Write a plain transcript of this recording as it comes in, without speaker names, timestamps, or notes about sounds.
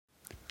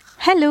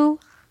Hello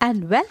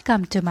and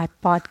welcome to my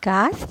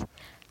podcast,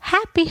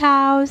 Happy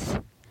House.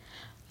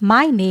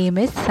 My name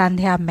is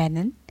Sandhya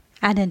Menon,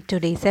 and in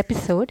today's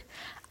episode,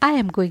 I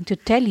am going to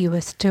tell you a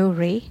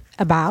story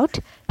about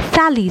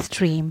Sally's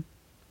dream.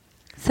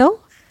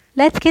 So,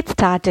 let's get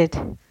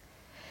started.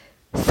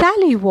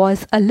 Sally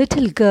was a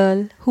little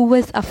girl who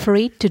was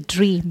afraid to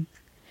dream.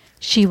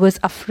 She was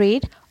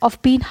afraid of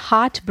being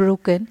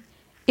heartbroken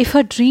if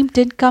her dream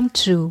didn't come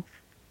true.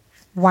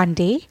 One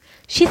day,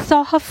 she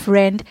saw her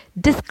friend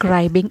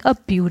describing a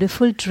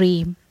beautiful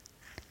dream.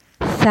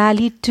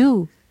 Sally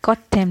too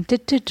got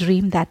tempted to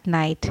dream that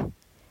night.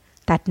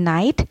 That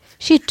night,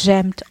 she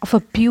dreamt of a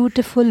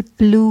beautiful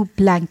blue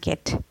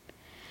blanket.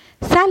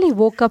 Sally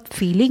woke up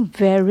feeling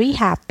very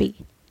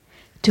happy.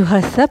 To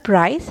her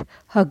surprise,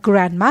 her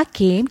grandma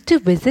came to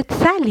visit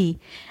Sally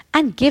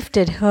and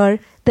gifted her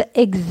the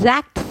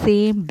exact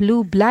same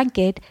blue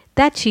blanket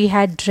that she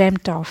had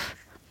dreamt of.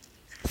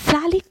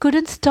 Sally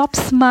couldn't stop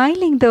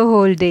smiling the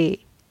whole day.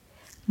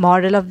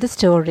 Moral of the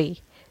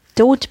story: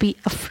 don't be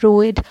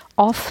afraid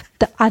of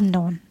the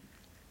unknown.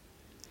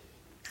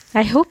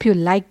 I hope you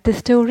liked the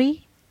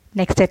story.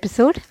 Next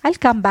episode,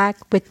 I'll come back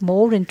with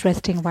more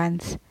interesting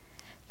ones.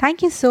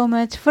 Thank you so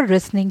much for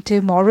listening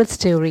to Moral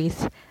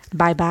Stories.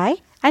 Bye bye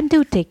and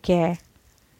do take care.